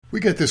We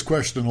get this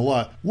question a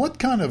lot. What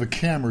kind of a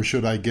camera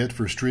should I get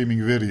for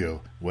streaming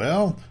video?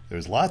 Well,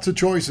 there's lots of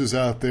choices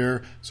out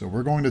there, so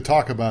we're going to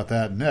talk about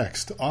that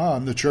next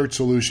on the Church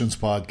Solutions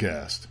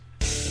Podcast.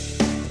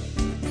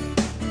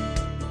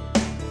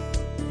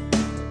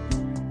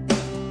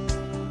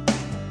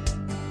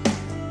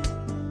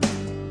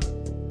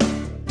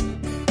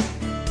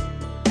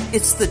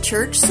 It's the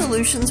Church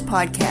Solutions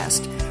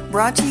Podcast,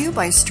 brought to you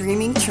by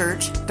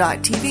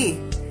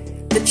streamingchurch.tv.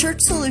 The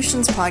Church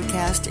Solutions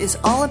Podcast is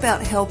all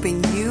about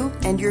helping you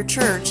and your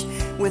church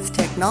with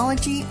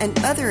technology and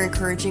other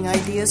encouraging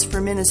ideas for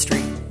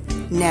ministry.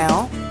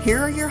 Now, here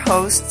are your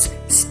hosts,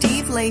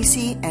 Steve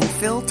Lacey and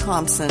Phil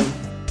Thompson.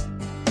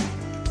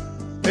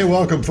 Hey,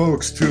 welcome,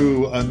 folks,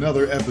 to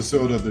another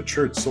episode of the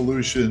Church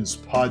Solutions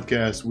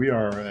Podcast. We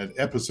are at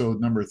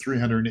episode number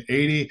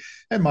 380,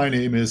 and my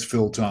name is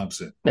Phil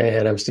Thompson.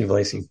 And I'm Steve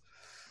Lacey.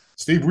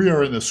 Steve, we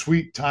are in the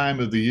sweet time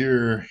of the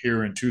year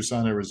here in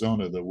Tucson,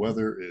 Arizona. The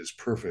weather is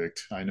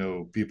perfect. I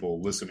know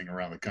people listening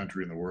around the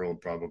country and the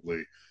world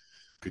probably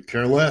could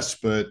care less,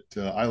 but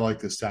I like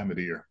this time of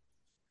the year.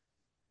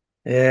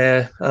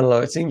 Yeah, I don't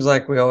know. It seems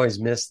like we always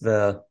miss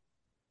the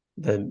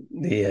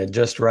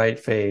just right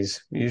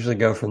phase. We usually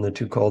go from the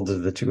too cold to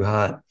the too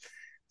hot,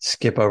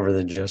 skip over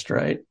the just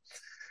right.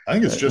 I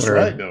think it's just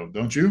right, though,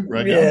 don't you?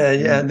 Right now?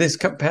 Yeah. This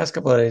past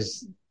couple of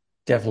days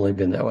definitely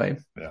been that way.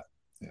 Yeah.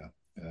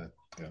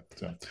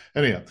 So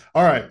anyhow,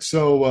 all right.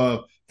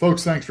 So,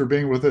 folks, thanks for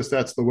being with us.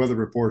 That's the weather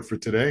report for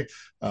today.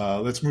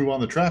 Let's move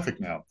on to traffic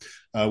now.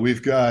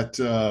 We've got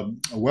a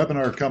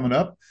webinar coming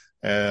up.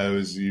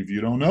 As if you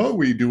don't know,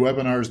 we do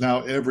webinars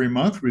now every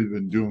month. We've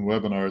been doing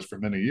webinars for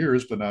many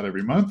years, but not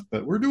every month.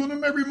 But we're doing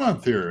them every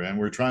month here, and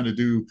we're trying to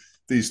do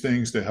these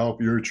things to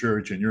help your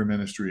church and your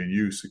ministry and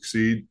you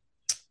succeed.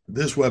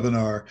 This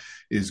webinar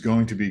is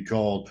going to be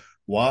called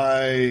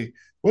 "Why."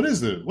 What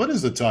is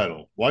the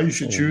title? Why you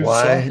should choose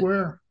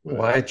software?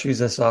 Why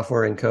choose a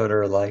software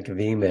encoder like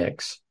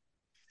vMix?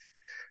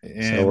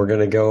 And so we're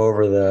going to go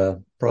over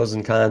the pros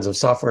and cons of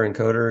software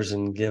encoders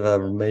and give a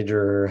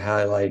major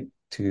highlight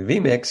to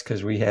vMix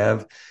because we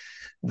have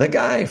the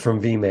guy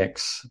from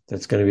vMix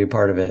that's going to be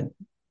part of it.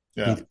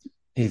 Yeah.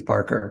 Heath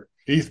Parker.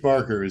 Heath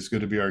Parker is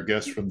going to be our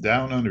guest from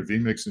Down Under.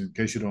 vMix, in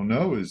case you don't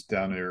know, is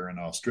down there in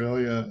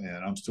Australia, and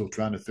I'm still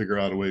trying to figure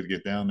out a way to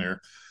get down there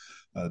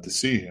to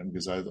see him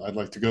because I'd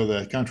like to go to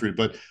that country.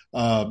 But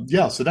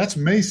so that's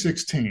May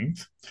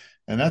 16th,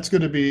 and that's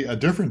going to be a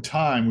different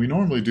time. We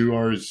normally do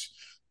ours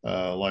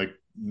like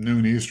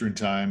noon Eastern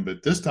time,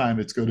 but this time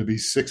it's going to be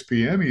 6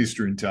 p.m.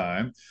 Eastern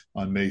time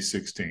on May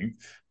 16th,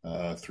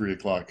 3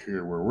 o'clock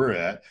here where we're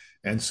at.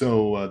 And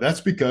so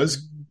that's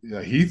because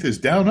Heath is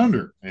down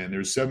under, and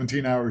there's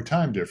 17-hour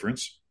time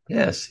difference.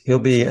 Yes, he'll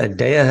be a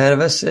day ahead of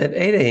us at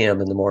 8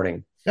 a.m. in the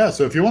morning. Yeah,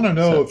 so if you want to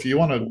know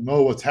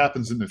what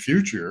happens in the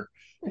future,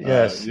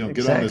 yes, get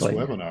exactly. on this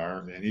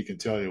webinar and he can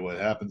tell you what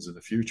happens in the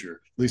future,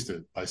 at least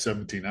by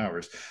 17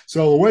 hours.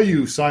 So the way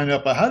you sign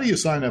up, how do you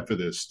sign up for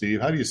this,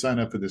 Steve? How do you sign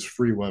up for this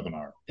free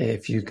webinar?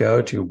 If you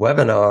go to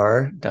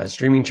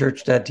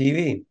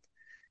webinar.streamingchurch.tv,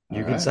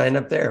 you can sign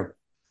up there.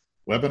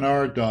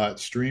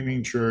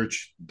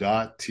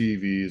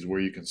 Webinar.streamingchurch.tv is where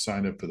you can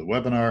sign up for the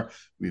webinar.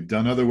 We've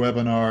done other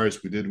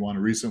webinars. We did one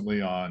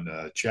recently on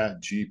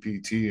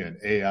ChatGPT and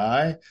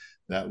AI.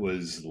 That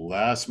was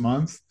last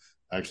month.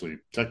 Actually,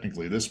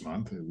 technically this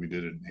month. We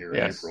did it here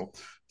in April.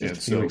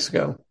 Just a few weeks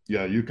ago.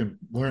 Yeah, you can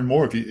learn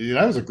more.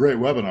 That was a great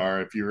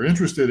webinar. If you're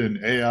interested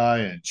in AI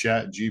and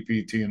Chat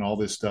GPT and all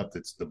this stuff,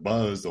 that's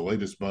the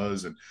latest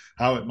buzz, and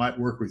how it might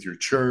work with your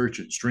church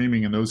and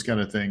streaming and those kind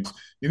of things,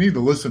 you need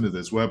to listen to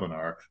this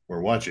webinar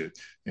or watch it.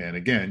 And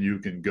again, you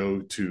can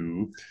go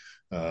to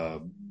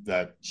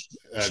that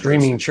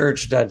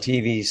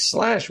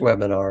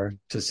streamingchurch.tv/webinar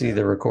to see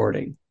the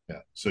recording.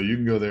 Yeah, so you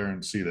can go there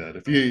and see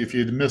that. If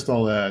you missed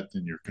all that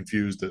and you're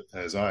confused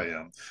as I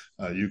am,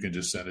 you can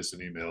just send us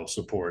an email,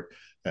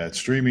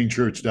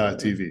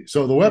 support@streamingchurch.tv.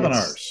 So the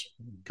webinars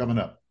coming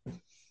up.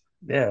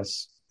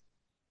 Yes.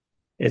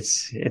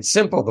 It's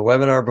simple. The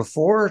webinar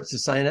before to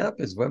sign up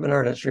is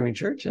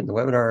webinar.streamingchurch, and the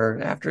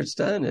webinar after it's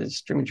done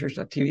is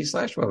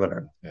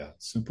streamingchurch.tv/webinar. Yeah,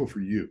 simple for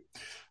you.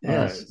 Yes. All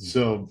right.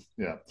 So,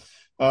 yeah.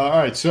 All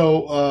right.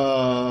 So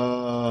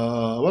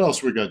what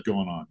else we got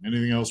going on?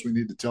 Anything else we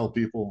need to tell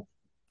people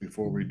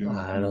before we do?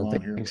 I don't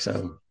think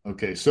so.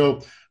 Okay,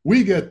 so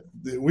we get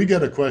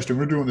a question.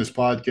 We're doing this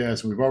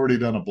podcast, and we've already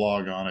done a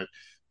blog on it.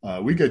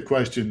 We get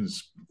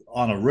questions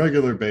on a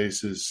regular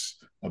basis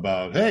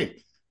about,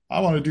 hey, I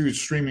want to do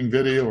streaming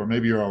video, or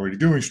maybe you're already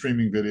doing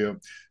streaming video,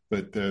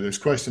 but there's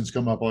questions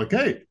come up like,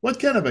 hey, what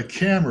kind of a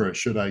camera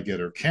should I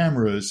get, or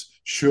cameras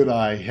should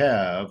I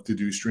have to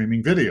do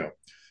streaming video?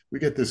 We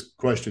get this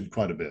question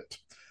quite a bit.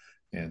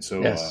 And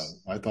so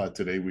I thought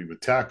today we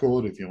would tackle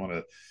it. If you want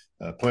to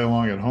play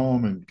along at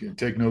home and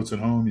take notes at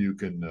home, you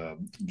can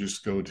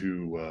just go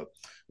to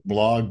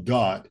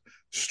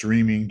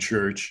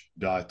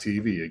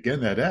blog.streamingchurch.tv. Again,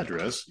 that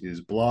address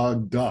is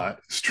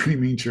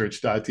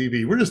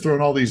blog.streamingchurch.tv. We're just throwing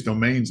all these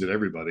domains at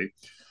everybody.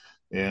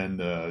 And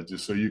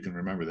just so you can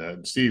remember that.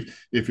 And Steve,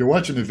 if you're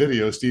watching the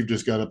video, Steve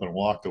just got up and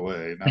walked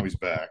away. Now he's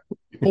back.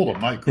 He pulled a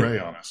Mike Gray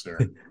on us there.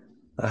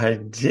 I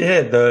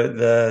did.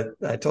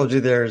 I told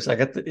you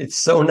it's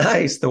so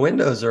nice. The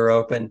windows are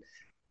open,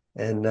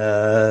 and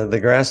the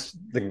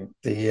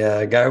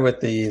guy with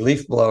the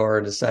leaf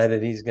blower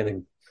decided he's going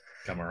to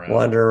come around,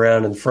 wander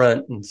around in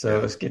front, and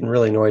so it's getting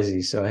really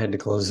noisy. So I had to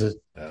close it.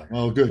 Yeah.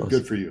 Well,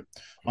 good for you.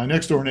 My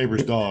next door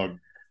neighbor's dog,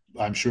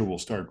 I'm sure, will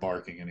start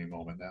barking any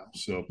moment now.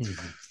 So.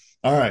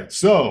 All right,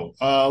 so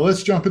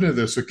let's jump into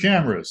this. So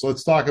cameras,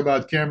 let's talk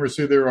about cameras.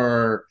 So there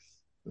are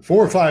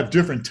 4 or 5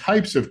 different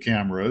types of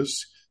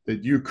cameras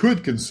that you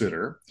could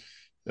consider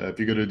if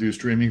you're going to do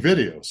streaming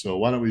video. So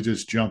why don't we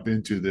just jump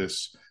into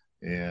this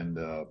and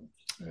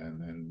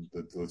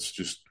let's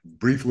just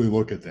briefly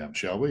look at them,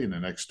 shall we, in the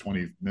next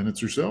 20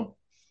 minutes or so?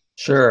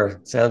 Sure,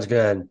 sounds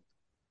good.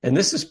 And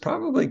this is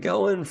probably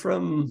going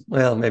from,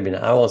 well, maybe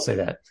not. I won't say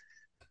that.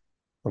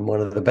 From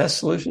one of the best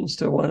solutions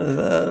to one of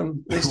the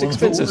least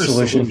expensive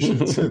solutions.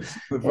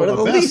 One of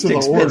the least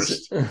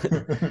expensive.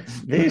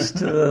 These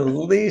to the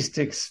least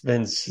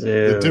expensive.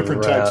 The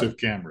different types of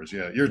cameras.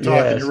 Yeah. You're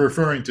talking, you're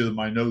referring to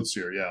my notes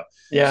here. Yeah.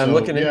 Yeah. So, I'm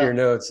looking at your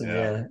notes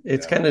and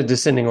it's kind of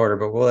descending order,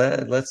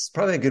 but that's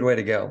probably a good way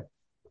to go.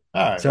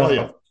 All right.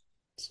 So,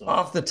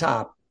 off the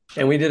top,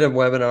 and we did a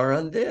webinar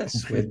on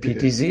this with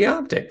PTZ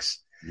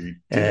Optics,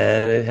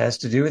 and it has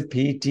to do with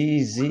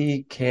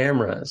PTZ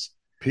cameras.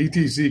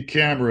 PTZ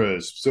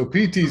cameras. So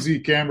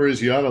PTZ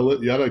cameras, you ought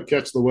to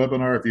catch the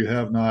webinar if you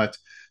have not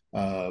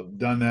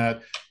done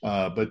that.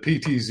 But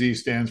PTZ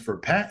stands for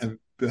pan,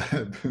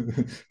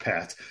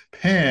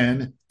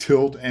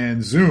 tilt,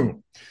 and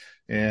zoom.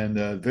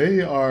 And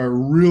they are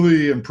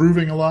really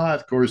improving a lot.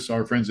 Of course,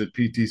 our friends at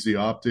PTZ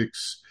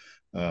Optics,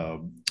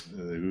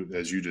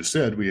 as you just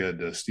said, we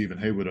had Stephen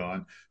Haywood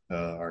on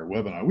our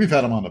webinar. We've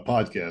had them on the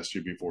podcast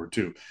here before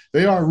too.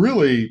 They are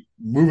really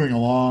moving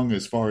along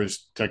as far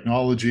as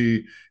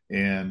technology.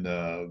 And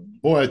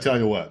boy, I tell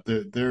you what,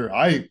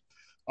 I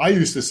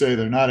used to say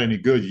they're not any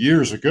good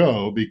years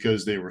ago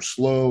because they were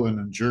slow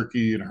and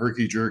jerky and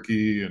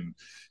herky-jerky and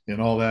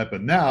all that.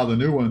 But now the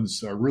new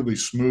ones are really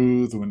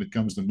smooth when it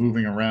comes to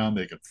moving around.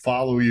 They can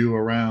follow you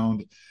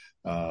around.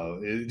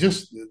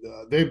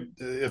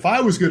 If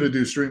I was going to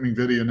do streaming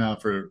video now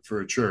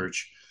for a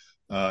church,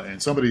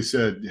 and somebody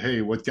said,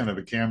 "Hey, what kind of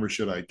a camera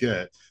should I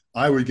get?"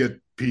 I would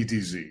get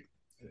PTZ,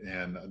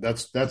 and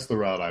that's the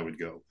route I would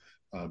go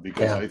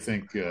because I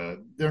think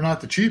they're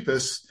not the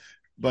cheapest,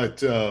 but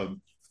they're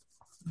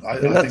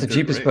not the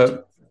cheapest.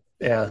 But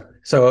yeah,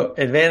 so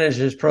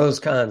advantages,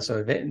 pros, cons.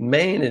 So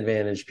main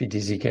advantage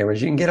PTZ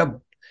cameras, you can get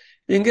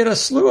a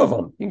slew of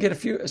them. You can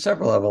get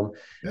several of them,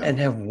 and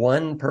have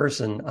one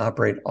person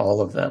operate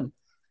all of them.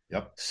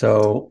 Yep.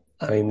 So.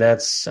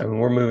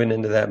 We're moving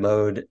into that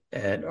mode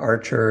at our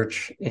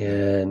church,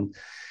 and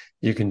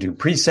you can do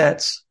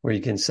presets where you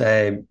can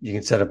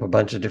set up a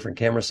bunch of different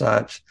camera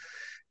shots.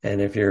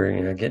 And if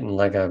you're, getting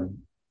like a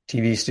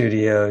TV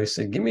studio, you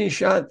say, give me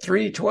shot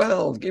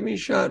 312, give me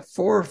shot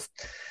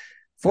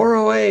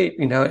 408,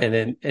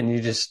 and you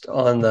just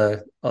on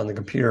the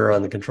computer or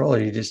on the controller,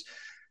 you just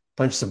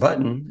punch the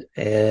button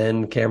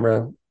and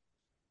camera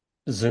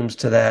zooms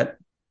to that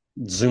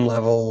zoom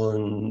level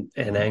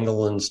and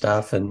angle and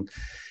stuff. And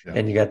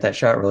you got that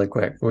shot really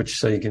quick,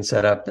 so you can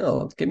set up,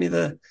 give me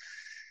the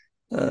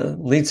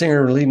lead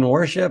singer leading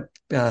worship,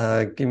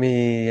 give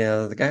me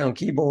the guy on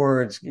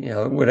keyboards,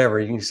 whatever.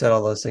 You can set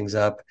all those things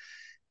up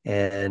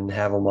and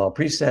have them all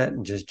preset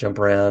and just jump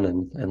around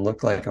and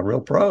look like a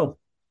real pro.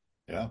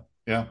 Yeah.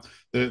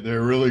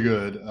 They're really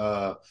good.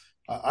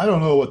 I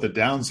don't know what the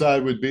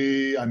downside would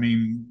be. I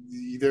mean,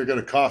 they're going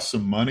to cost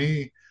some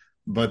money,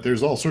 but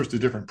there's all sorts of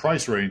different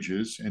price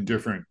ranges and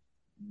different,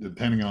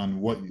 depending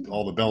on what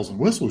all the bells and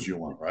whistles you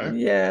want, right?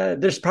 Yeah,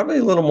 there's probably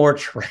a little more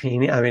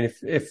training. I mean,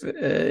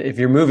 if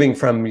you're moving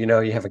from,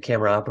 you have a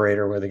camera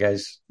operator where the guy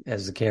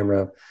has the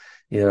camera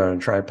either on a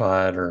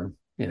tripod or,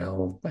 a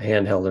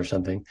handheld or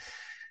something,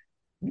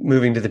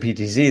 moving to the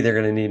PTZ, they're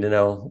going to need to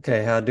know,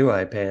 okay, how do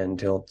I pan,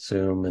 tilt,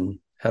 zoom, and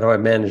how do I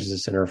manage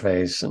this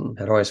interface, and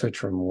how do I switch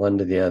from one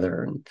to the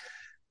other, and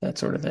that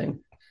sort of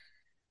thing.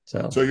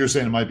 So you're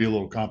saying it might be a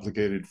little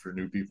complicated for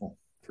new people?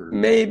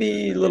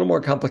 Maybe a little more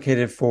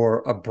complicated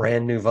for a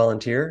brand new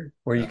volunteer,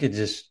 where you could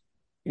just,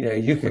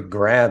 you could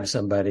grab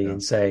somebody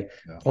and say,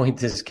 point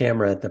this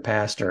camera at the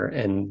pastor,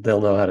 and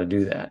they'll know how to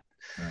do that.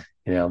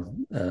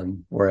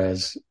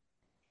 Whereas,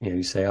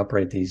 you say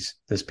operate this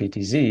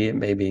PTZ, it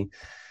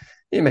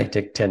may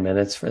take 10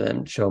 minutes for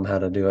them to show them how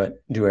to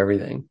do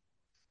everything.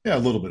 Yeah, a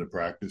little bit of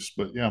practice,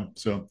 but I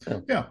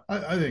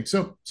think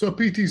so. So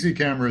PTZ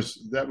cameras,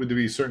 that would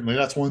be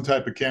that's one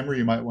type of camera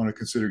you might want to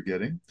consider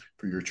getting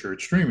for your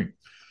church streaming.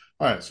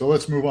 All right, so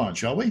let's move on,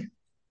 shall we?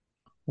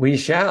 We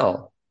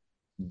shall.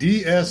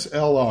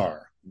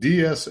 DSLR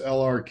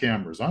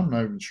cameras. I'm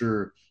not even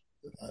sure.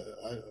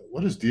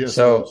 What does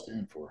DSLR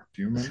stand for?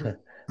 Do you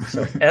remember?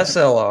 So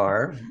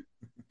SLR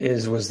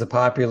was the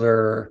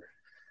popular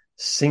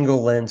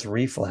single lens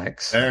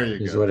reflex There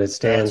you is go. what it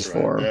stands That's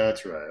right. for.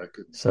 That's right. I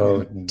could.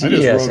 So I just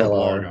wrote a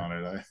blog DSLR on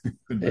it. I couldn't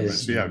remember.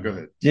 is So yeah, go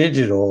ahead.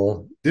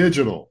 digital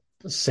Digital.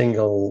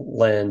 single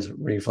lens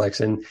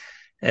reflex, and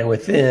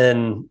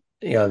within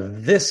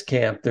this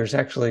camp, there's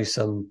actually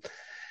some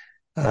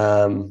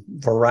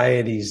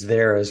varieties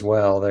there as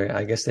well.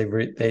 I guess they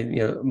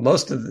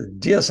most of the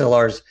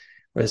DSLRs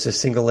where it's a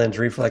single lens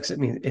reflex,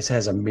 it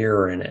has a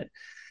mirror in it,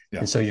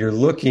 and so you're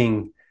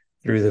looking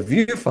through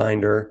the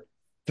viewfinder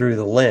through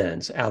the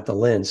lens, out the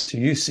lens, so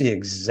you see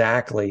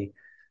exactly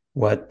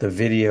what the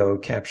video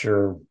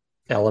capture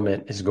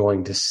element is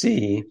going to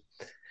see,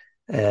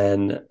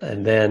 and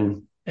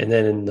then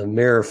in the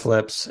mirror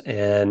flips,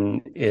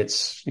 and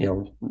it's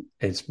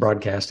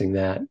broadcasting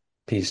that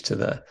piece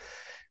to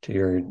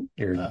your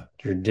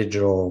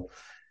digital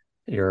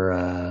what's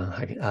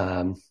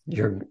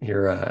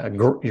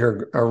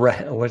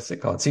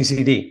it called,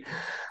 CCD,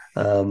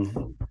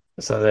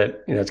 so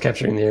that it's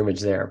capturing the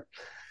image there.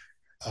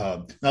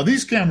 Now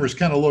these cameras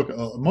kind of look,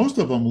 most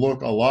of them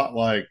look a lot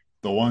like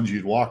the ones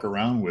you'd walk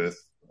around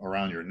with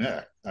around your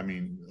neck. I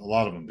mean, a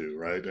lot of them do,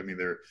 right? I mean,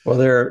 they're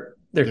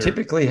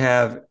typically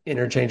have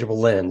interchangeable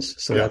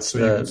lens, so that's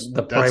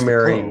the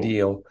primary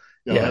deal.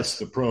 Yeah, yes. That's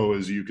the pro,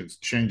 is you can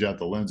change out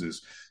the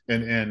lenses.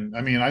 And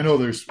I mean, I know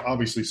there's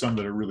obviously some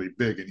that are really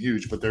big and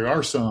huge, but there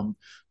are some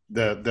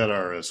that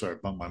are sorry, I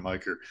bumped my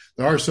mic here.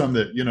 There are some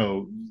that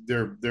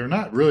they're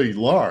not really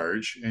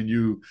large, and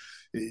you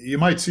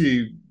might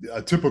see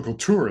a typical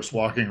tourist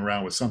walking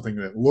around with something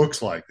that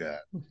looks like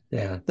that.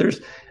 Yeah,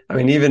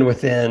 even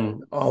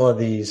within all of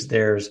these,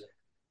 there's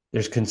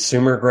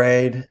consumer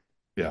grade,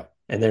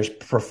 and there's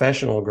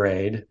professional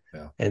grade,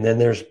 and then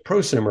there's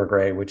prosumer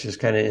grade, which is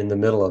kind of in the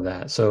middle of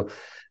that. So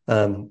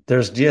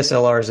there's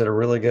DSLRs that are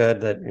really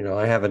good. That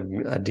I have a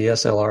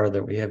DSLR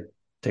that we have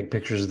take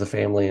pictures of the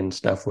family and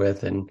stuff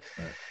with, and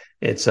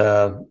it's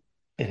a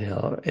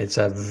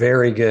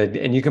very good.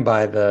 And you can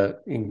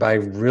buy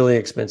really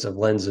expensive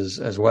lenses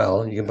as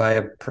well. You can buy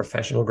a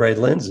professional grade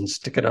lens and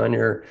stick it on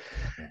your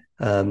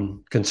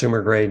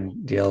consumer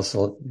grade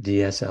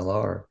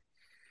DSLR.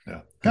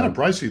 Yeah, kind of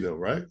pricey though,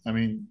 right? I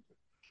mean,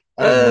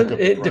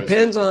 it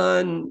depends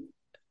on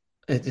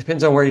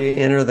where you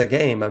enter the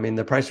game. I mean,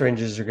 the price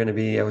ranges are going to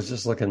be, I was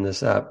just looking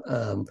this up,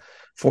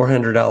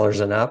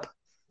 $400 and up.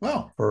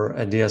 Wow. For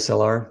a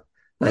DSLR.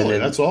 Really?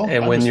 That's all?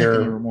 And when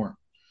you're more.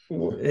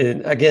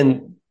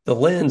 Again, the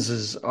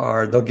lenses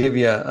they'll give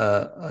you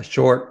a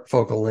short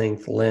focal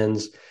length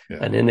lens,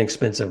 an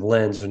inexpensive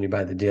lens when you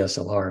buy the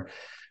DSLR.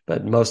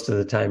 But most of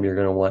the time you're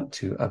going to want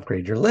to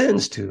upgrade your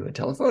lens to a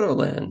telephoto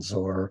lens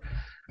or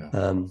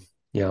a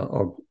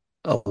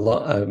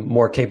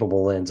more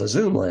capable lens, a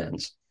zoom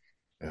lens.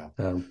 Yeah.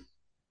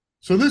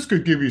 So this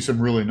could give you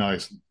some really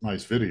nice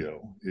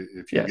video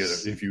if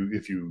you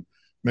if you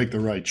make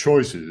the right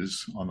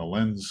choices on the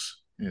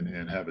lens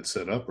and have it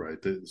set up right.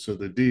 So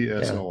the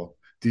DSLR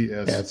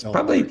it's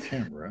probably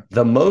camera,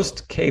 the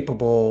most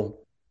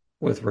capable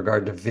with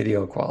regard to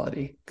video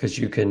quality, because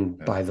you can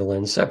buy the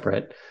lens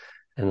separate,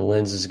 and the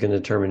lens is going to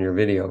determine your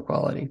video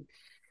quality.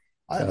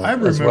 I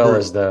remember, as well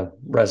as the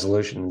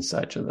resolution and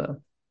such of the.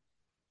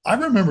 I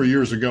remember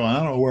years ago, and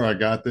I don't know where I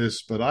got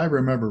this, but I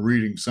remember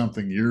reading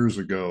something years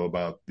ago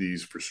about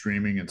these for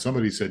streaming, and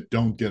somebody said,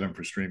 don't get them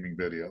for streaming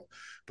video.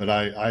 But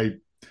I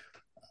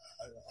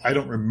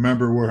don't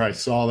remember where I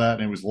saw that,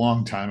 and it was a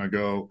long time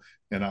ago,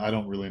 and I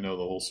don't really know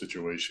the whole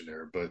situation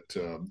there. But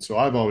so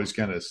I've always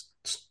kind of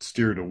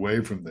steered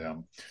away from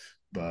them,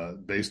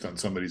 but based on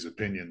somebody's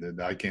opinion that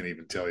I can't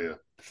even tell you.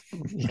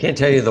 You can't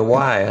tell you the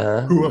why,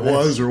 huh? Who it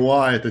was or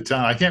why at the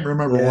time. I can't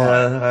remember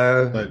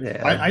why. But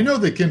I know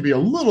they can be a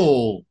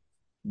little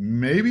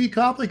maybe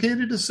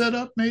complicated to set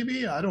up,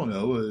 maybe. I don't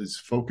know.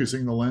 Is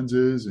focusing the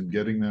lenses and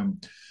getting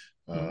them,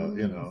 I don't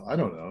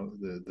know,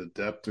 the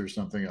depth or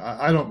something.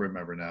 I don't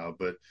remember now.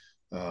 But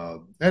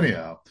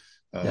anyhow.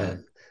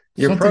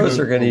 Your pros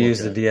are going to use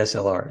the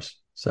DSLRs.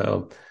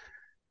 So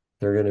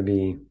they're going to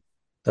be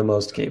the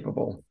most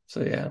capable.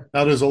 So yeah.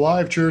 Now, does a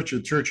live church,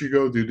 a church you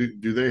go,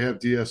 do they have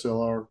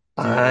DSLR?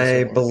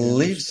 I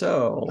believe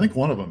so. I think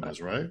one of them is,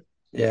 right?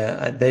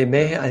 Yeah, they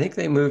may. I think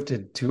they moved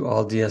to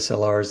all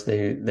DSLRs.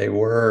 They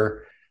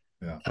were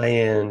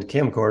high-end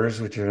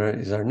camcorders, which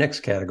is our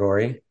next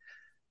category.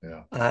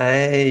 Yeah,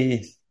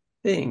 I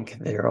think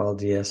they're all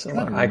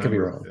DSLR. I could be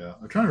wrong. Yeah,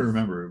 I'm trying to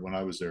remember when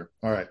I was there.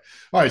 All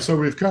right. So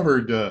we've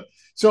covered.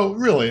 So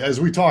really, as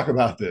we talk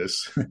about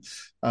this,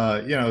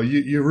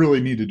 you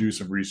really need to do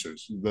some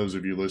research. Those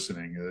of you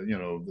listening,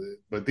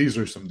 but these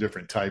are some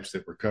different types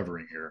that we're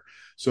covering here.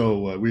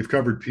 So we've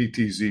covered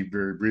PTZ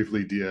very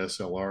briefly,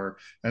 DSLR,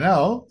 and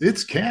now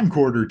it's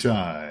camcorder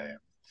time.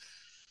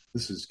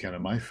 This is kind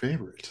of my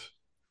favorite.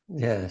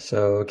 Yeah.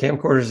 So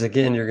camcorders,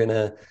 again, you're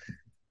gonna.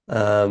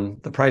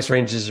 The price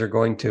ranges are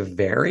going to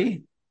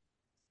vary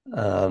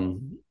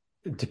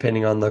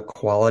depending on the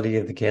quality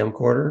of the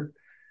camcorder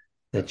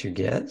that you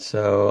get.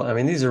 So, I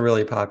mean, these are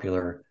really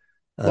popular.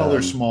 Well,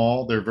 they're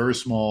small. They're very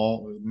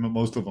small.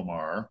 Most of them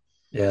are.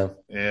 Yeah.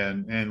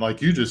 And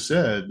like you just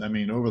said, I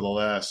mean, over the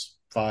last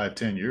 5,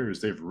 10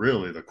 years,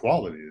 the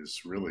quality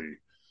has really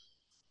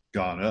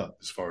gone up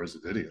as far as the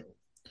video,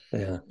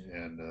 Yeah.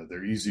 and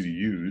they're easy to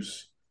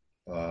use.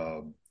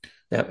 Yep.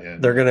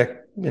 And They're going to,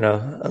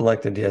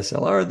 unlike the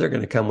DSLR, they're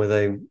going to come with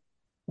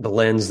the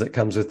lens that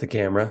comes with the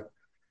camera.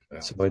 yeah.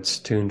 So it's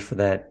tuned for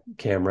that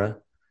camera.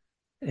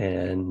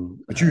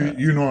 But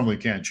you normally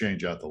can't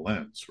change out the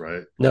lens,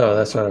 right? No,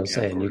 that's what I'm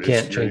saying. You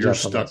can't change you're out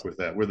the lens. stuck with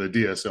that. Where the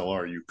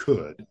DSLR, you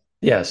could.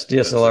 Yes,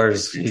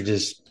 DSLRs, you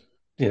just,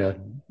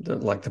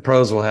 like the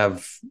pros will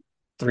have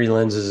 3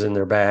 lenses in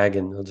their bag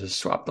and they'll just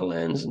swap the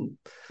lens and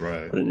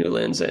put a new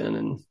lens in.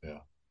 And yeah.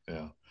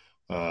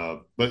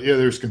 But yeah,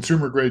 there's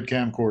consumer grade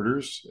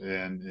camcorders,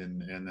 and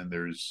then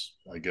there's,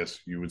 I guess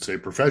you would say,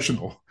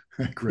 professional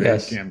grade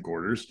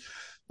camcorders.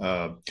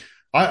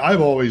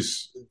 I've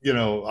always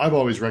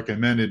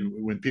recommended,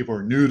 when people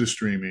are new to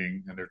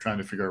streaming and they're trying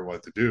to figure out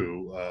what to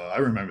do. I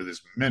remember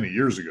this many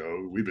years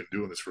ago. We've been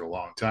doing this for a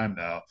long time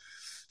now.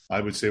 I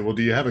would say, well,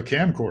 do you have a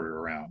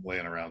camcorder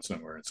laying around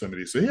somewhere? And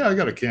somebody say, yeah, I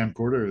got a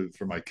camcorder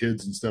for my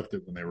kids and stuff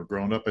that when they were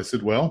growing up. I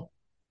said, well,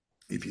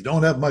 if you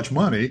don't have much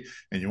money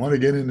and you want to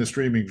get into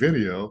streaming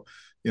video,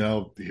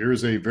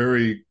 here's a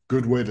very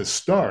good way to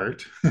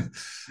start.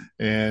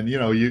 And,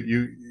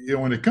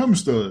 when it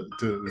comes to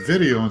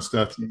video and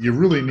stuff, you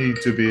really need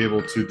to be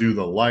able to do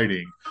the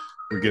lighting.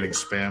 We're getting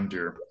spammed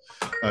here.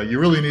 You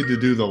really need to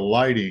do the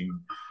lighting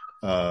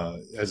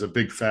as a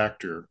big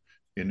factor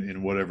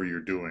in whatever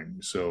you're doing.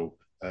 So,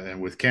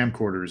 and with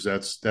camcorders,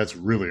 that's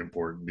really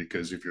important,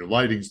 because if your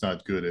lighting's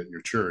not good at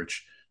your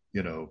church,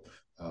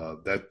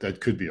 that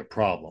could be a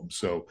problem.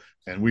 So,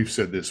 and we've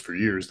said this for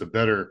years, the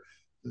better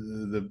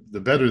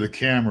the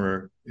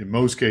camera, in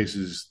most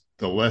cases,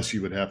 the less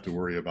you would have to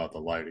worry about the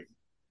lighting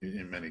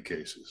in many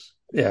cases.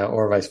 Yeah,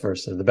 or vice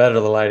versa. The better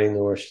the lighting,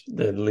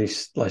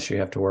 the less you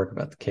have to work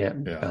about the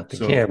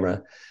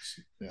camera.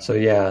 Yeah. So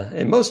yeah,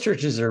 and most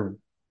churches are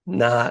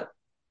not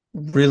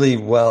really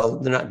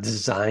they're not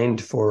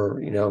designed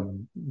for,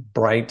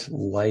 bright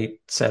light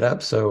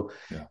setup. So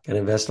can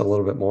invest a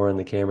little bit more in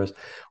the cameras.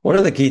 One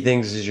of the key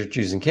things as you're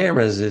choosing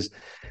cameras and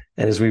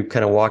as we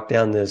kind of walk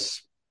down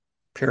this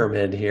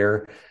pyramid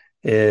here,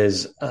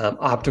 is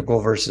optical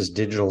versus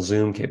digital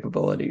zoom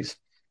capabilities.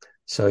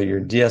 So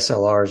your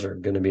DSLRs are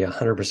going to be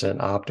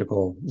 100%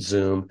 optical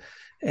zoom,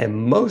 and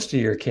most of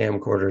your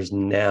camcorders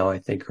now, I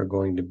think, are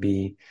going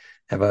to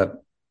have a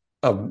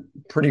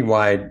pretty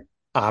wide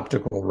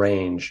optical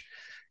range,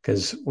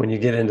 because when you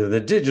get into the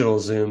digital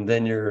zoom,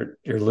 then you're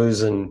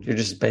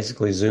just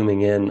basically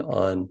zooming in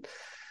on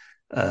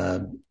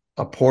a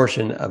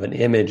portion of an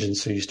image, and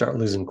so you start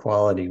losing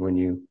quality when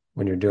you're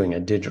doing a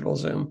digital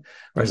zoom.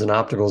 Whereas an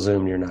optical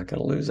zoom, you're not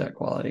going to lose that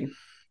quality.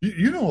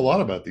 You know a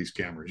lot about these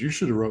cameras. You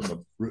should have wrote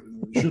the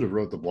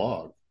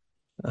blog.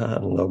 I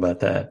don't know about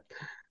that.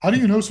 How do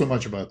you know so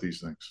much about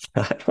these things?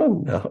 I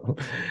don't know.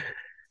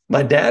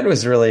 My dad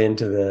was really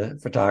into the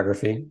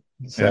photography,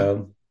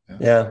 so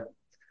yeah.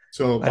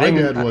 So my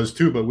dad was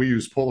too, but we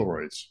used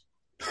Polaroids.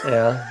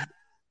 Yeah,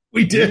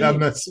 we did.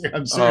 I'm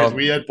serious.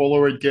 We had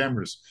Polaroid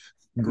cameras.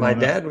 My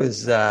dad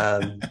was,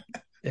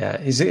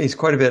 he's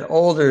quite a bit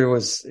older.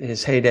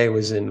 His heyday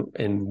was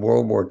in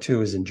World War II,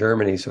 was in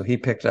Germany, so he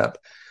picked up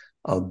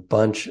a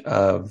bunch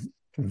of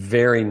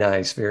very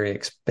nice, very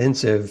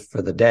expensive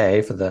for the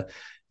day, for the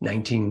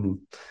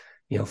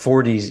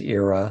 1940s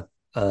era,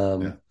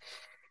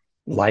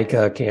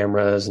 Leica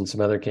cameras and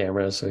some other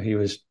cameras. So he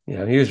was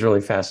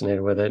really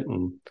fascinated with it,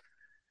 and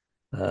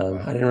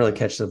I didn't really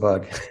catch the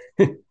bug.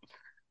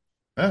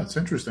 Yeah, it's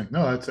interesting.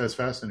 No, that's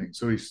fascinating.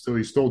 So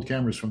he stole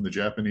cameras from the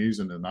Japanese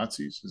and the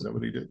Nazis. Is that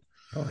what he did?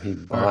 Oh, he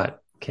bought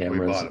cameras.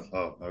 We bought them.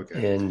 Oh,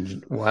 okay.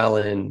 And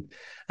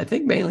I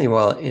think mainly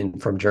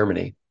from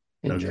Germany.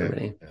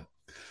 Germany. Yeah.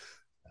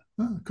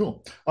 Oh,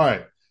 cool. All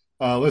right.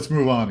 Let's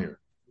move on here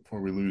before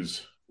we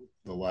lose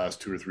the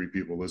last 2 or 3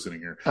 people listening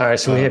here. All right.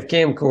 So we have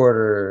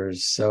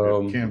camcorders.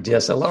 So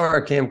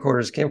DSLR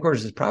camcorders.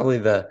 Camcorders is probably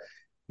the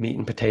meat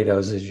and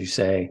potatoes, as you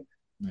say,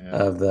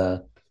 of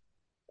the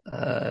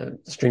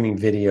streaming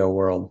video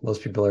world.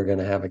 Most people are going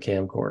to have a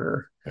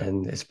camcorder,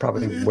 and it's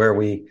probably where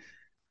we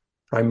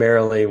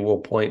primarily will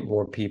point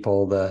more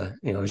people.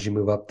 As you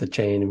move up the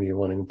chain and you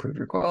want to improve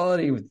your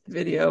quality with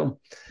video,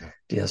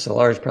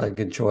 DSLR is probably a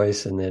good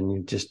choice, and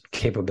then just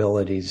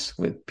capabilities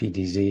with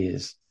PTZ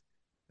is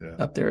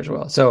up there as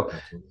well. So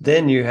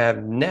then you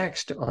have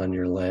next on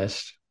your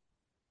list,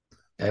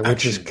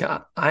 which is,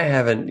 I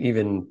haven't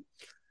even.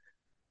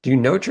 Do you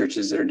know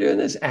churches that are doing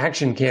this?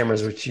 Action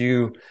cameras, which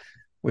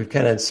we've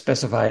kind of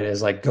specified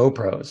as like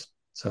GoPros.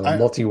 So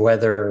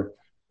multi-weather.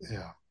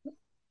 Yeah.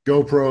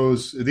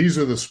 GoPros. These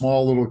are the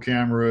small little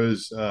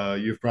cameras.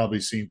 You've probably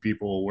seen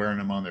people wearing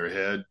them on their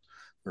head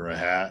or a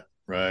hat,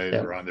 right?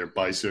 Or on their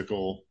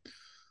bicycle.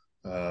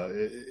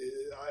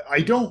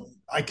 I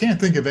can't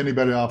think of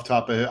anybody off the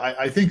top of it.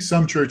 I think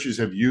some churches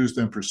have used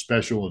them for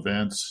special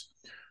events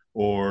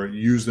or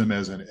use them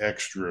as an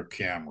extra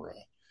camera.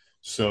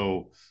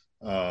 So,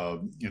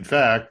 in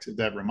fact,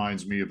 that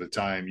reminds me of a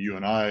time you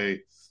and I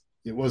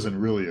it wasn't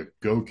really a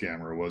Go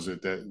camera, was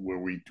it? That where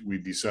we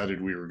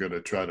decided we were going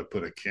to try to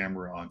put a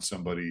camera on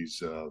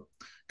somebody's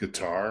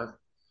guitar.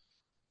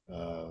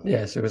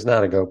 Yes, it was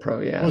not a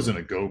GoPro. It Yeah. wasn't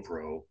a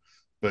GoPro,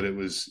 but it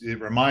was. It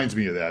reminds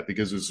me of that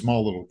because it's a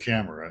small little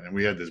camera, and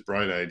we had this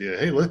bright idea.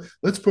 Hey,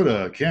 let's put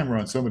a camera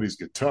on somebody's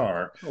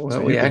guitar so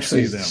Well, you we can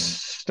actually see them.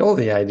 stole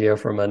the idea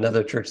from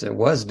another church that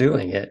was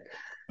doing it.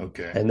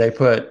 Okay. And they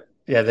put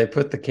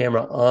the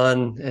camera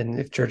on, and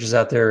if churches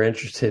out there are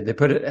interested, they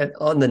put it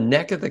on the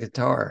neck of the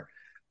guitar.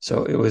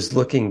 So it was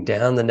looking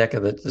down the neck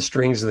of the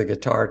strings of the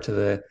guitar to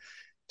the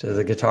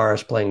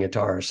guitarist playing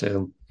guitar.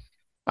 So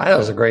I thought it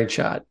was a great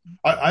shot.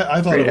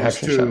 I thought Great it was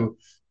action shot. too,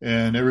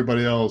 and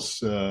everybody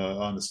else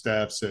on the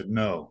staff said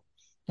no,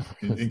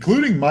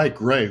 including Mike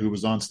Gray, who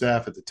was on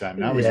staff at the time.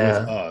 Now he's with Yeah.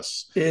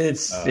 us.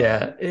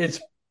 It's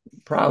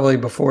probably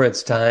before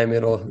its time.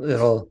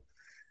 It'll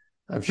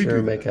I'm We do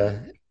sure make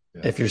that.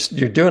 Yeah. if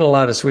you're doing a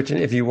lot of switching,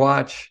 if you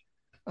watch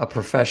a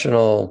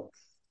professional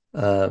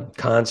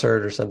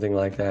concert or something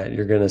like that,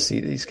 you're going to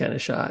see these kind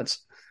of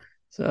shots.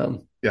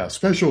 So Yeah,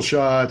 special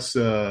shots,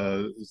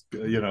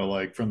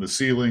 like from the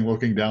ceiling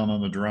looking down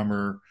on the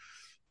drummer,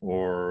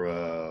 or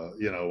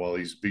while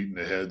he's beating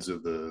the heads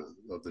of the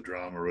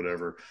drum or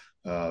whatever.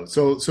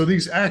 So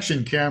these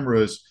action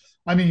cameras,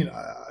 I mean,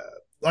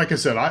 like I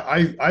said,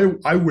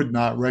 I would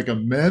not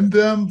recommend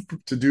them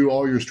to do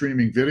all your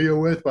streaming video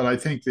with, but I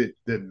think that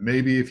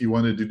maybe if you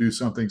wanted to do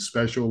something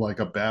special like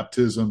a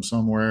baptism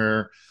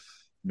somewhere,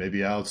 maybe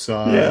yeah,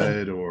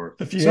 outside or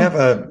if you some have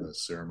kind a of a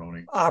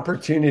ceremony.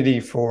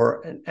 opportunity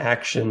for an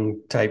action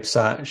type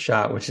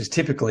shot, which is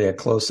typically a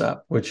close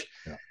up, which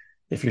Yeah.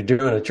 if you're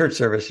doing a church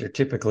service, you're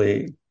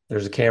typically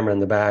there's a camera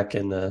in the back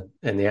and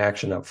the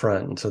action up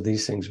front, and so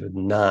these things would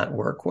not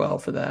work well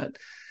for that.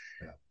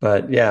 Yeah.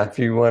 But yeah, if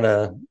you want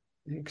to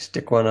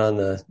stick one on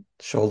the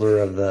shoulder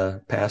of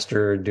the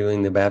pastor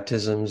doing the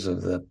baptisms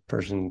of the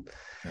person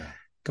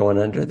going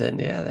under, then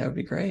yeah, that would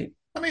be great.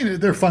 I mean,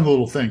 they're fun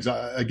little things.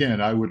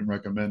 I wouldn't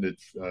recommend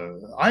it.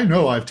 I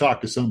know I've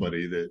talked to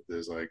somebody that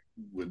is like,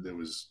 it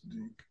was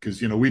because,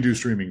 we do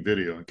streaming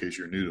video in case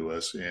you're new to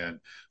us.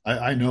 And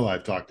I know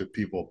I've talked to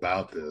people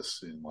about this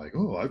and like,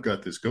 oh, I've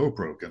got this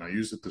GoPro. Can I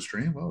use it to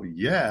stream? Oh,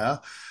 yeah.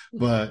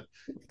 But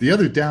the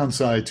other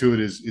downside to it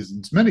is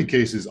in many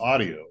cases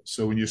audio.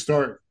 So when you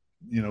start,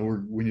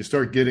 when you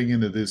start getting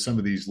into some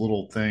of these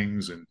little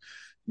things and,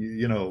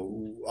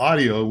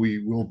 audio,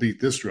 we will beat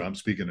this drum.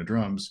 Speaking of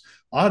drums,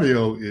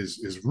 audio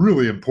is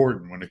really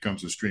important when it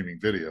comes to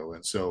streaming video.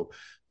 And so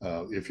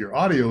if your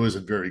audio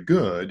isn't very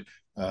good,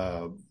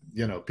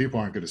 people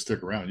aren't going to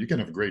stick around. You can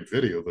have a great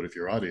video, but if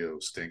your audio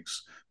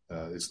stinks,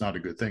 it's not a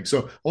good thing.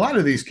 So a lot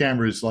of these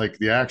cameras, like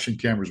the action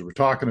cameras we're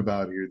talking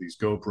about here, these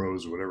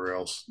GoPros or whatever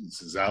else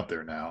is out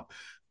there now,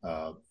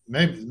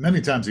 many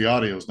times the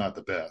audio is not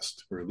the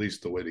best, or at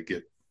least the way to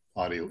get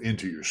audio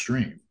into your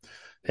stream.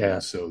 Yeah.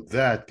 And so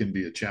that can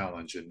be a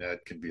challenge, and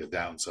that can be a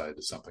downside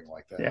to something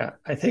like that. Yeah.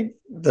 I think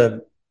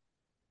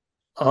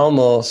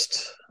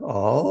almost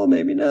all,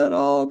 maybe not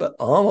all, but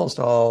almost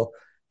all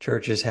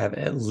churches have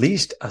at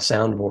least a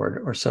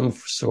soundboard or some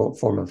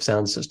form of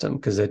sound system,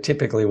 because they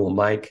typically will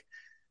mic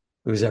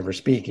who's ever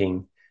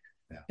speaking.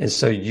 Yeah. And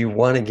so you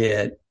want to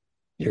get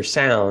your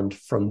sound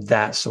from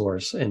that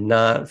source and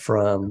not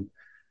from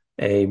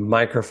a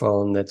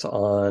microphone that's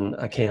on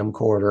a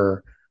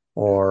camcorder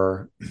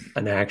or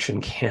an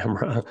action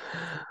camera,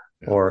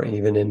 or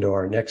even into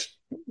our next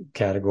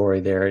category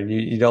there.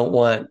 You don't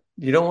want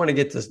to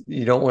get this,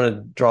 you don't want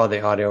to draw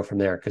the audio from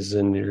there, because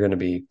then you're going to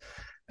be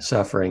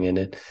suffering in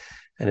it.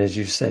 And as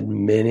you've said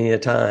many a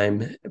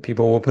time,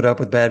 people will put up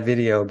with bad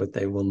video, but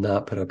they will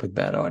not put up with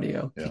bad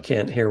audio. Yeah. If you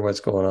can't hear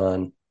what's going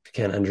on, if you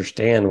can't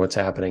understand what's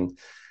happening,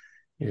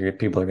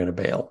 people are going to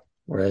bail.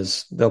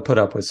 Whereas they'll put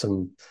up with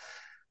some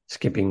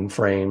skipping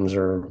frames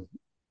or,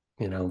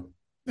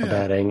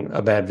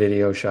 a bad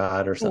video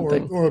shot or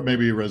something, or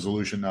maybe a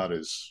resolution not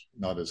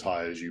as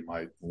high as you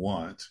might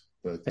want.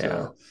 But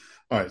all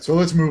right, so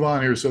let's move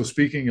on here. So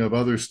speaking of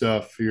other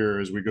stuff here,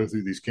 as we go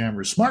through these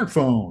cameras,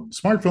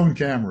 smartphone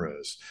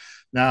cameras.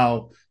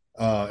 Now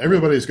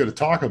everybody's going to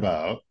talk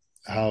about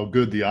how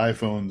good the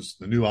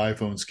new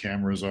iPhones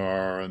cameras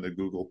are, and the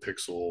Google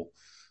Pixel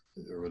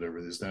or whatever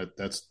it is.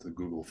 That's the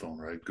Google phone,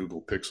 right?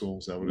 Google Pixel,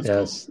 is that what it's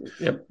called?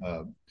 Yep.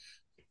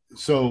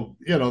 So,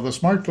 the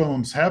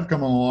smartphones have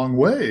come a long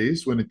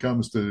ways when it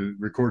comes to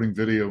recording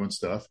video and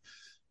stuff.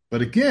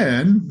 But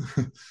again,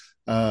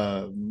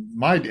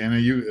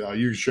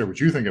 you share what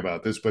you think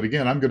about this. But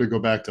again, I'm going to go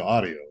back to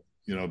audio,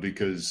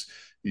 because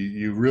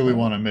you really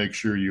want to make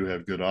sure you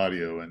have good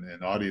audio,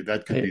 and audio,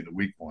 that could be the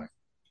weak point.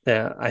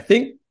 Yeah,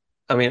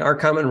 our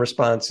common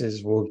response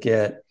is we'll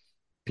get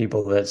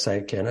people that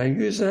say, can I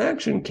use an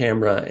action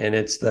camera? And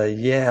it's the,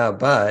 yeah,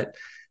 but.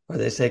 Or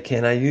they say,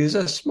 can I use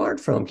a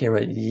smartphone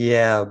camera?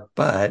 Yeah,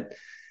 but.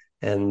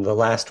 And the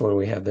last one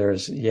we have there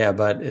is, yeah,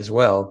 but as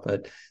well,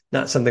 but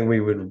not something we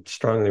would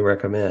strongly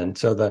recommend.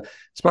 So the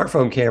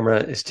smartphone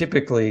camera is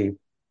typically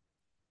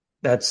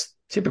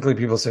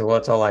people say, well,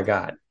 that's all I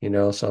got,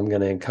 so I'm going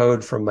to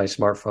encode from my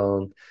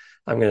smartphone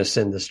I'm going to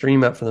send the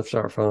stream up from the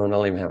smartphone. I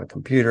don't even have a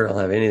computer. I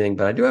don't have anything,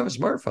 but I do have a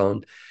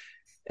smartphone.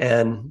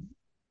 And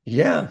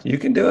yeah, you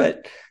can do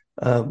it.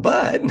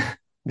 But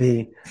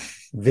the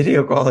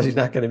video quality is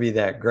not going to be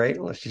that great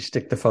unless you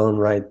stick the phone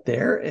right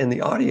there. And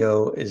the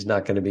audio is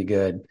not going to be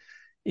good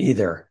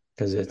either,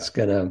 because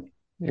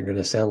you're going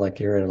to sound like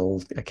you're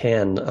in a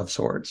can of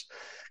sorts,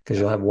 because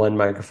you'll have one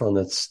microphone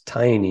that's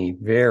tiny,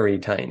 very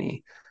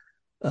tiny,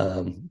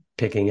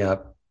 picking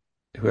up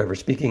whoever's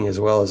speaking, as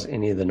well as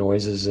any of the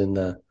noises in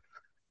the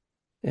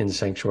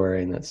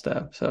sanctuary and that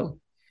stuff. So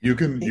you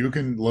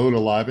can load a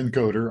live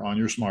encoder on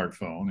your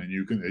smartphone, and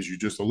you can, as you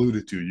just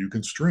alluded to, you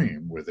can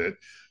stream with it.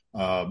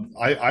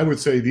 I would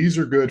say these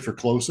are good for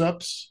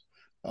close-ups.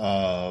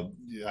 I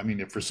mean,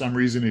 if for some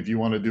reason, if you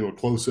want to do a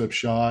close-up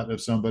shot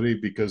of somebody,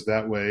 because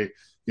that way,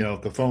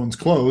 if the phone's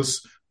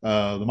close,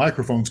 the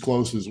microphone's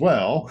close as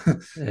well.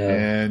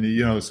 Yeah.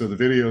 And, so the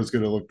video is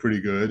going to look pretty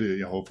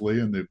good, hopefully,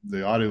 and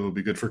the audio will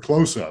be good for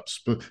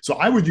close-ups. So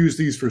I would use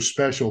these for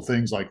special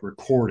things like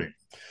recording.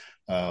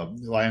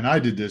 And I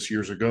did this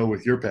years ago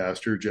with your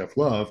pastor, Jeff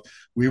Love.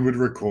 We would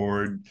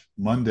record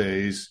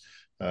Mondays,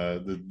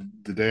 the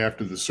day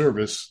after the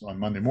service on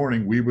Monday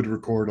morning. We would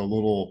record a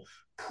little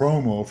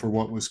promo for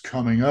what was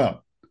coming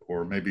up,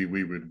 or maybe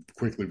we would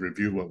quickly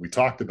review what we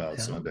talked about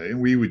Sunday,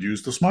 and we would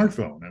use the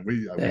smartphone, and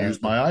we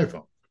used my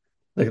iPhone.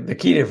 The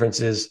key difference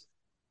is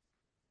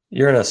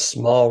you're in a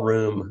small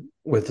room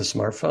with a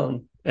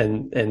smartphone,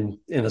 and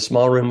in a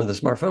small room with a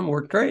smartphone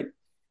worked great.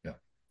 Yeah.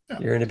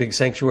 You're in a big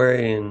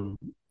sanctuary and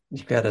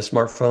you've got a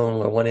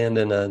smartphone on one end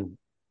and a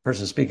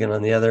person speaking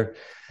on the other.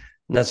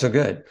 Not so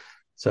good.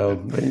 So,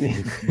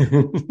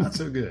 not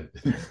so good.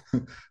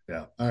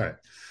 Yeah. All right.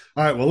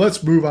 Well,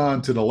 let's move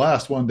on to the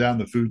last one down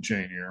the food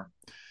chain here,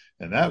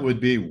 and that would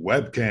be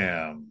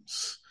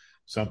webcams.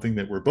 Something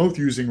that we're both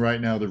using right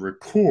now to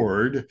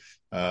record.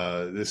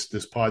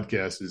 This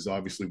podcast is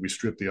obviously, we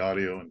strip the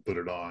audio and put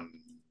it on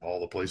all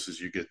the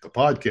places you get the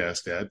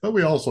podcast at, but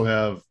we also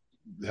have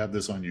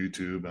this on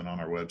YouTube and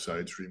on our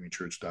website,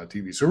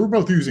 streamingchurch.tv. So we're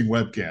both using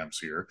webcams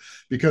here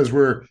because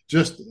we're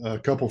just a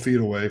couple feet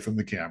away from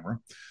the camera.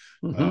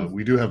 Mm-hmm.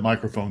 We do have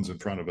microphones in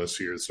front of us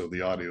here, so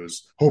the audio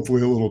is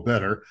hopefully a little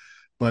better.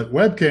 But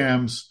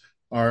webcams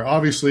are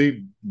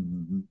obviously,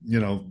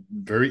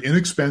 very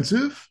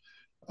inexpensive.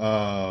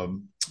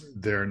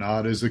 They're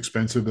not as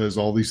expensive as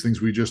all these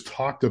things we just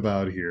talked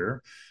about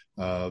here.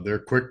 They're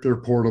quick, they're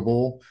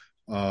portable.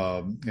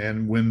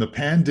 And when the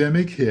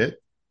pandemic hit,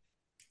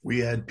 we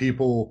had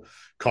people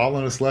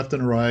calling us left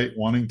and right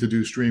wanting to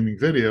do streaming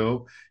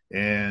video,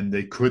 and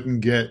they couldn't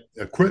get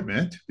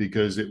equipment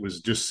because it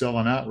was just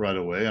selling out right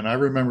away. And I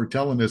remember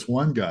telling this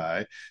one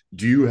guy,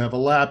 "Do you have a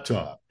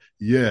laptop?"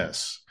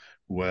 "Yes."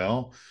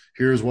 "Well,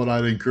 here's what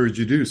I'd encourage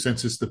you to do.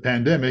 Since it's the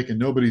pandemic and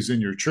nobody's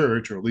in your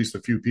church, or at least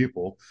a few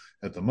people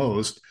at the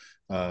most,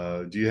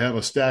 do you have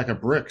a stack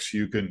of bricks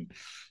you can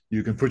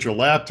put your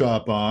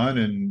laptop on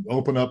and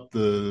open up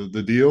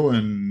the deal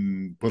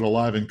and put a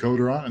live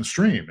encoder on and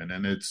stream? And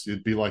then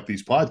it'd be like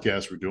these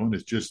podcasts we're doing.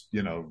 It's just,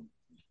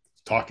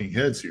 talking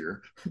heads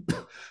here."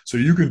 So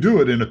you can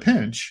do it in a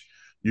pinch.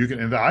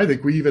 And I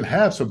think we even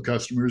have some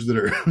customers that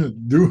are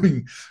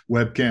doing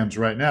webcams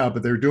right now,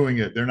 but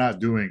they're not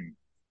doing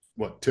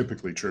what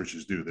typically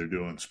churches do. They're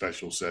doing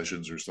special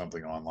sessions or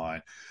something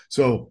online.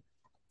 So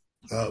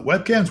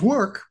webcams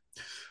work,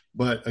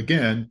 but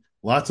again,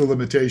 lots of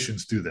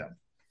limitations to them.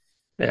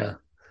 Yeah.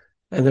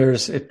 And our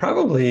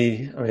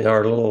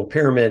little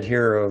pyramid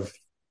here of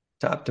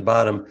top to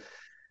bottom,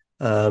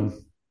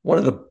 one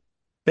of the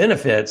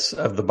benefits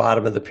of the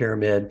bottom of the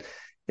pyramid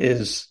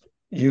is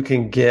you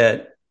can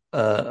get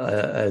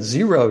a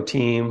zero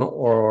team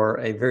or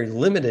a very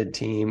limited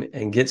team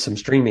and get some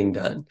streaming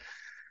done.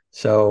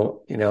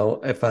 So,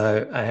 if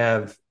I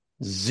have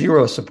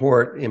zero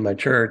support in my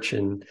church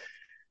and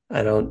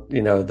I don't,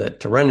 that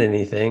to run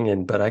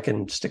anything, but I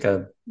can stick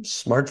a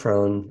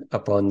smartphone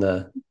up on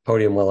the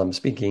podium while I'm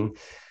speaking.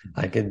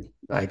 I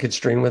could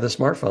stream with a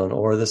smartphone,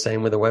 or the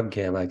same with a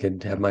webcam. I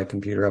could have my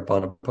computer up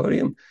on a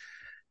podium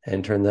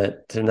and turn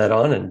that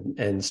on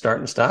and start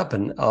and stop.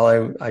 And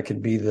I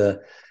could be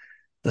the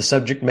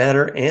subject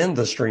matter and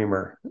the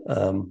streamer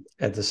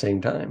at the same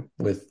time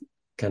with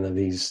kind of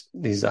these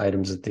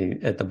items at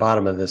the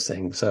bottom of this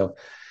thing. So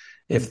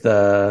if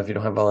you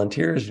don't have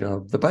volunteers, you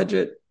don't have the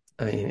budget,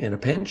 in a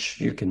pinch,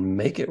 you can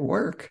make it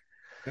work.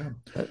 Yeah.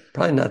 But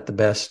probably not the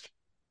best.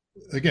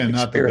 Again,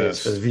 not the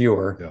best for the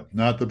viewer. Yeah,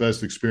 not the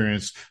best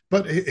experience.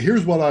 But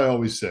here's what I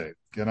always say,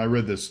 and I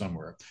read this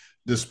somewhere: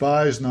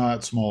 despise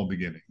not small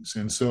beginnings.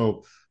 And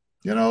so,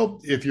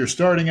 if you're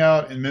starting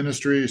out in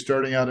ministry,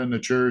 starting out in the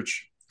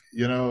church,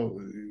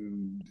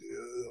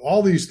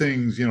 all these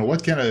things,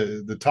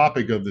 the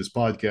topic of this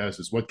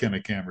podcast is what kind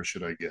of camera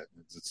should I get?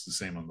 It's the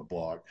same on the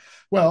blog.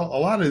 Well, a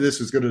lot of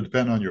this is going to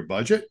depend on your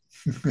budget.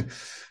 Do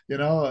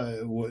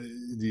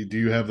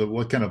you have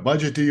what kind of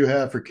budget do you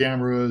have for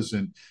cameras?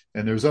 And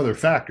there's other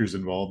factors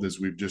involved, as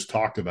we've just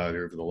talked about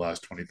here for the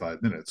last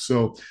 25 minutes.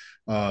 So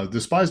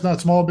despise not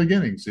small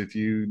beginnings. If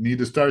you need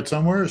to start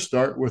somewhere,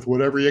 start with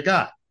whatever you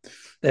got.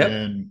 Yep.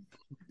 And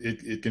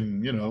it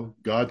can,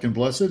 God can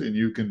bless it, and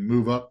you can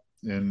move up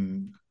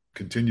and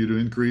continue to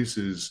increase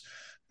as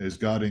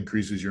God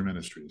increases your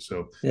ministry.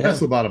 So that's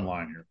the bottom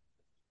line here.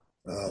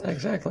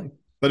 Exactly.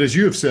 But as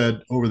you have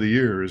said over the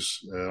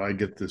years, I've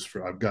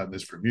gotten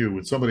this from you.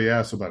 When somebody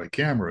asks about a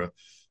camera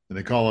and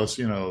they call us,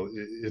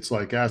 it's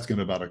like asking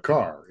about a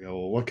car.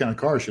 What kind of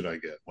car should I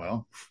get?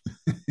 Well,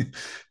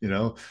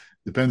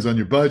 depends on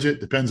your budget,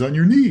 depends on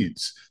your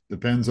needs,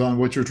 depends on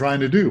what you're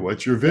trying to do.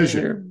 What's your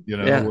vision?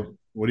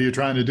 What are you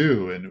trying to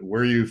do? And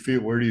where do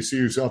you see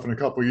yourself in a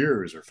couple of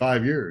years or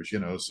 5 years?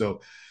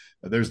 So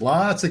there's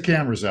lots of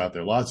cameras out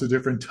there, lots of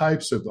different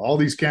types of all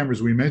these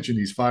cameras we mentioned,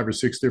 these 5 or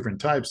 6 different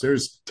types.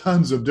 There's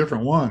tons of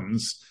different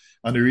ones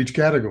under each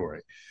category.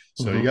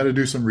 So you got to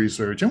do some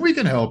research, and we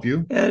can help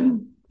you.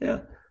 And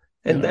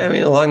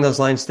along those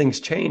lines, things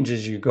change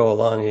as you go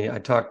along.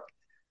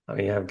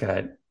 I've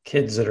got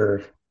kids that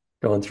are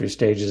going through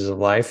stages of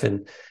life,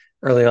 and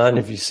early on,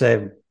 if you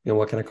say,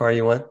 what kind of car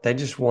you want, they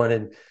just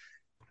wanted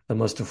the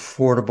most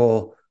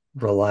affordable,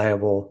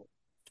 reliable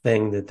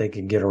thing that they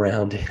could get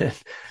around in.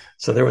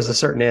 So there was a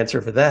certain answer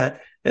for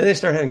that. And they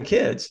start having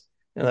kids.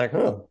 And like,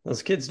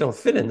 those kids don't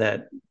fit in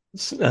that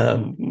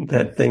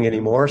thing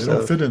anymore. They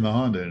don't fit in the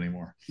Honda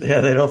anymore.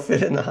 Yeah, they don't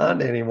fit in the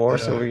Honda anymore.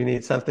 Yeah. So we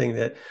need something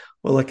that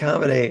will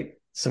accommodate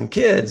some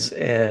kids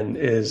and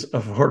is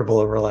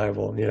affordable and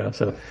reliable,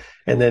 So,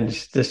 and then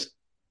just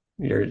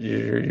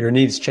your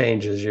needs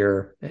change as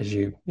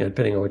you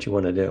depending on what you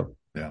want to do,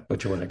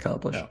 what you want to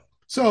accomplish. Yeah.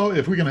 So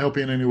if we can help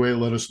you in any way,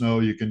 let us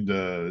know. You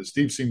can,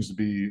 Steve seems to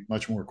be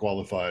much more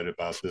qualified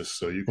about this,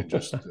 so you can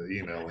just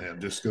email him.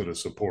 Just go to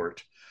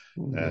support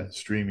at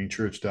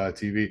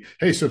streamingchurch.tv.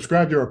 Hey,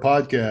 subscribe to our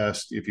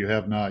podcast if you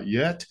have not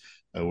yet.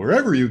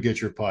 Wherever you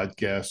get your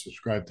podcast,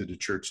 subscribe to the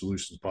Church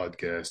Solutions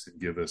Podcast and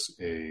give us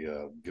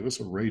a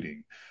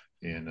rating.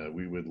 And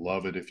we would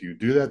love it if you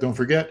do that. Don't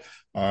forget,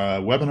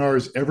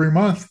 webinars every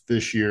month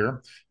this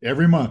year.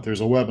 Every month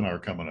there's a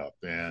webinar coming up.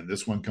 And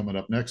this one coming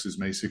up next is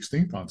May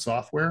 16th on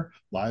software,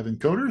 live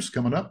encoders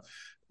coming up.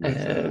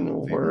 And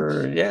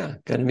we're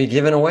going to be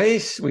giving away.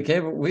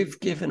 We've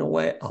given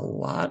away a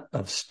lot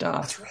of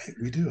stuff. That's right,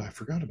 we do. I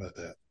forgot about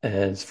that.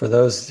 And for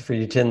you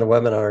to attend the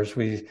webinars,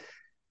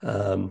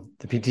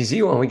 the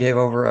PTZ one, we gave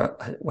over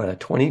a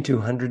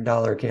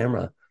 $2,200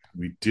 camera.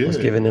 We did. It was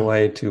given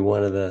away to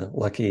one of the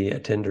lucky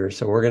attenders.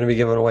 So we're going to be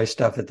giving away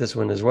stuff at this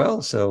one as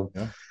well. So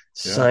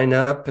sign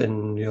up,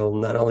 and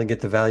you'll not only get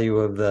the value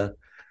of the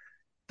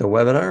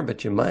webinar,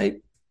 but you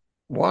might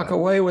walk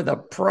away with a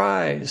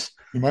prize.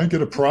 You might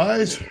get a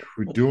prize.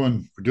 We're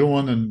doing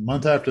one a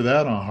month after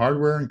that on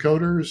hardware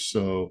encoders.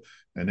 So,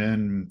 and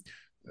then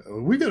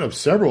we got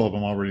several of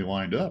them already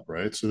lined up,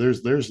 right? So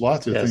there's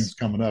lots of things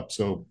coming up.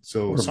 So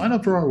sign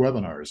up for our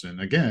webinars. And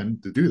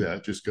again, to do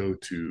that, just go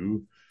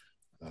to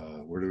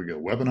where do we go?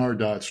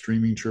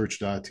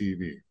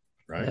 Webinar.streamingchurch.tv,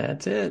 right?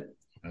 That's it.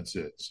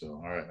 So,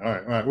 all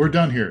right. We're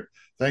done here.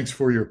 Thanks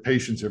for your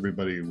patience,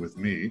 everybody, with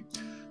me.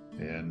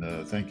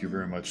 And thank you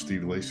very much,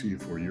 Steve Lacey,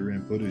 for your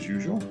input as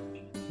usual.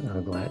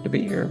 I'm glad to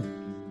be here.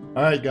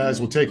 All right, guys.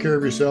 Well, take care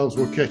of yourselves.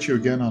 We'll catch you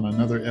again on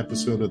another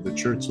episode of the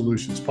Church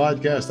Solutions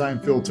Podcast.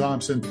 I'm Phil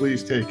Thompson.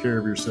 Please take care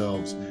of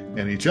yourselves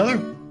and each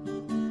other.